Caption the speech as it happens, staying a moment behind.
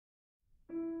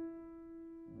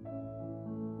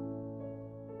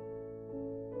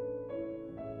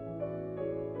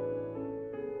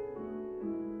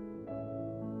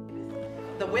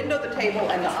window, the table,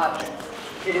 and the object.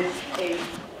 It is a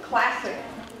classic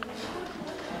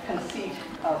conceit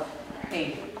of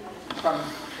painting.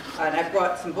 And I've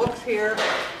brought some books here,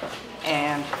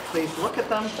 and please look at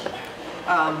them.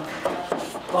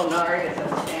 Bonnard is a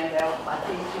standout,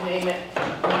 Matisse, you name it.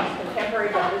 It's contemporary,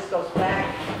 but this goes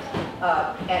back,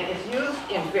 and it's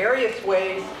used in various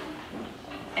ways,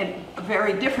 and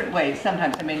very different ways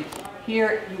sometimes. I mean,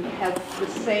 here you have the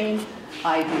same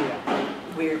idea.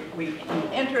 We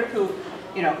enter through,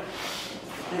 you know,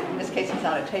 in this case it's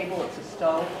not a table, it's a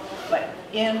stove, but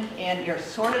and you're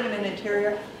sort of in an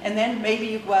interior, and then maybe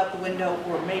you go out the window,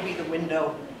 or maybe the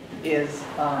window is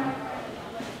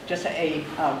just a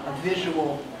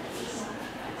visual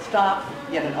stop,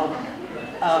 yet an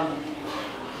opener.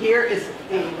 Here is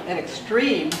an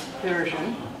extreme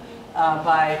version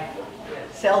by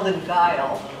Selden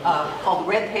Guile called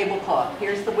Red Tablecloth.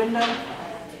 Here's the window,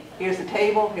 here's the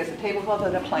tablecloth,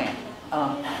 and a plant.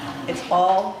 It's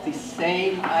all the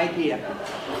same idea.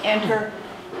 Enter,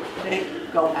 they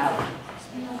go out.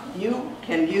 You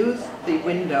can use the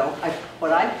window.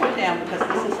 What I put down, because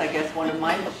this is, I guess, one of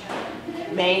my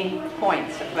main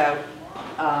points about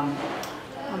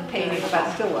painting,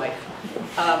 about still life,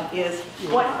 is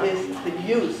what is the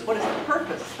use, what is the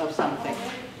purpose of something?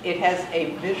 It has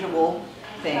a visual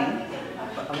thing,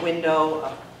 a window,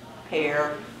 a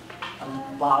pear,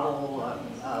 a bottle,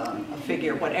 a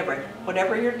figure,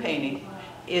 whatever you're painting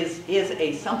is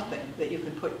a something that you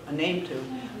can put a name to.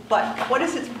 But what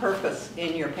is its purpose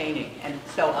in your painting? And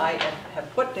so I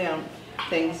have put down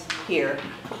things here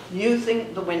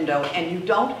using the window, and you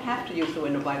don't have to use the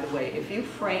window, by the way. If you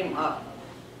frame up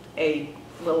a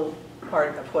little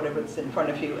part of whatever's in front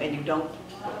of you and you don't,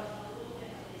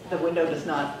 the window does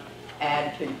not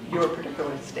add to your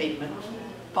particular statement,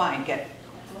 fine,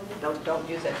 don't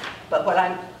use it. But what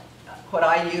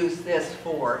I use this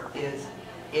for is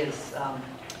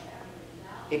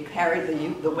it carries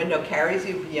the window carries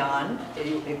you beyond.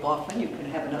 Often you can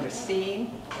have another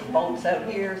scene, boats out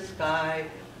here, sky,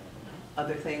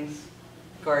 other things,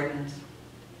 gardens,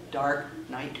 dark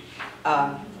night.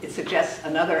 It suggests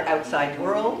another outside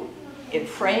world. It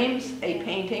frames a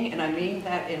painting, and I mean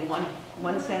that in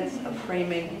one sense of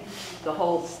framing the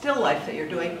whole still life that you're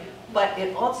doing, but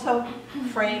it also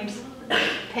frames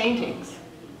paintings.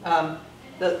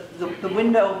 The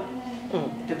window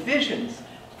divisions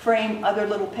frame other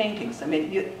little paintings. I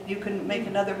mean, you can make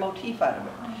another motif out of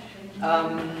it.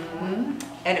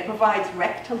 And it provides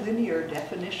rectilinear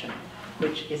definition,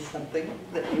 which is something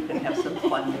that you can have some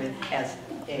fun with as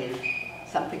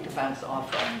something to bounce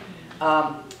off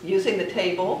of. Using the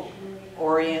table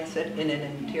orients it in an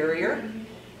interior,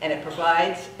 and it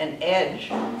provides an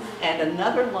edge and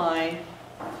another line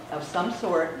of some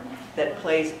sort that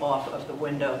plays off of the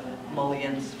window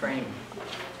mullion's frame.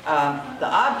 The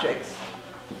objects,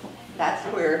 that's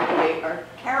where they are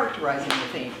characterizing the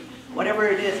theme. Whatever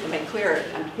it is, to make clear,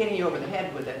 I'm hitting you over the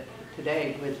head with it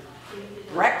today with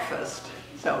breakfast.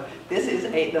 So this is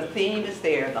the theme is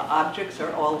there, the objects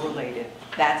are all related.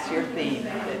 That's your theme,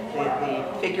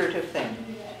 the figurative thing.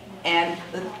 And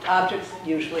the objects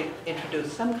usually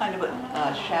introduce some kind of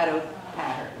a shadow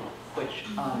pattern, which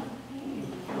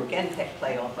you again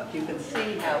play off of. You can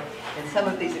see how in some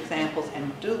of these examples,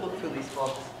 and do look through these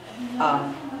books,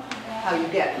 how you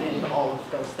get into all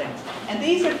of those things. And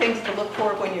these are things to look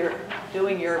for when you're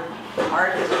doing your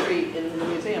art history in the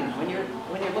museum, when you're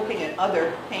looking at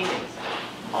other paintings.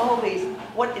 All of these,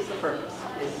 what is the purpose,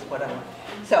 is what I want.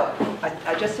 So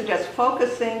I just suggest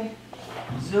focusing,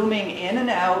 zooming in and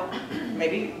out,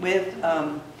 maybe with,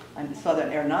 I saw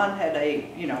that Hernan had a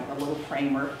little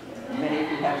framer. Many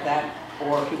of you have that.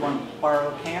 Or if you want to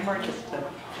borrow a camera, just to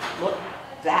look,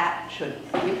 that should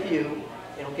give you,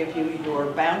 it'll give you your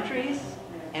boundaries,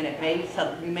 and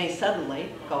you may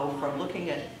suddenly go from looking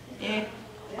at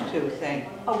to saying,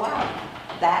 oh wow,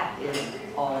 that is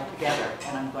all together,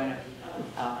 and I'm going to,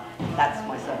 that's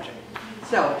my subject.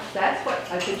 So that's what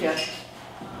I suggest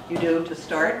you do to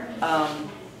start.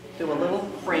 Do a little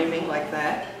framing like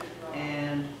that,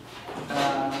 and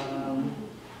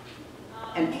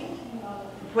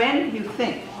when you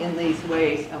think in these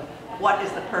ways of what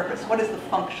is the purpose, what is the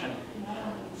function,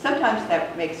 sometimes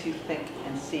that makes you think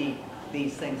and see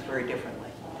these things very differently.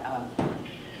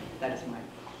 That is my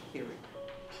theory.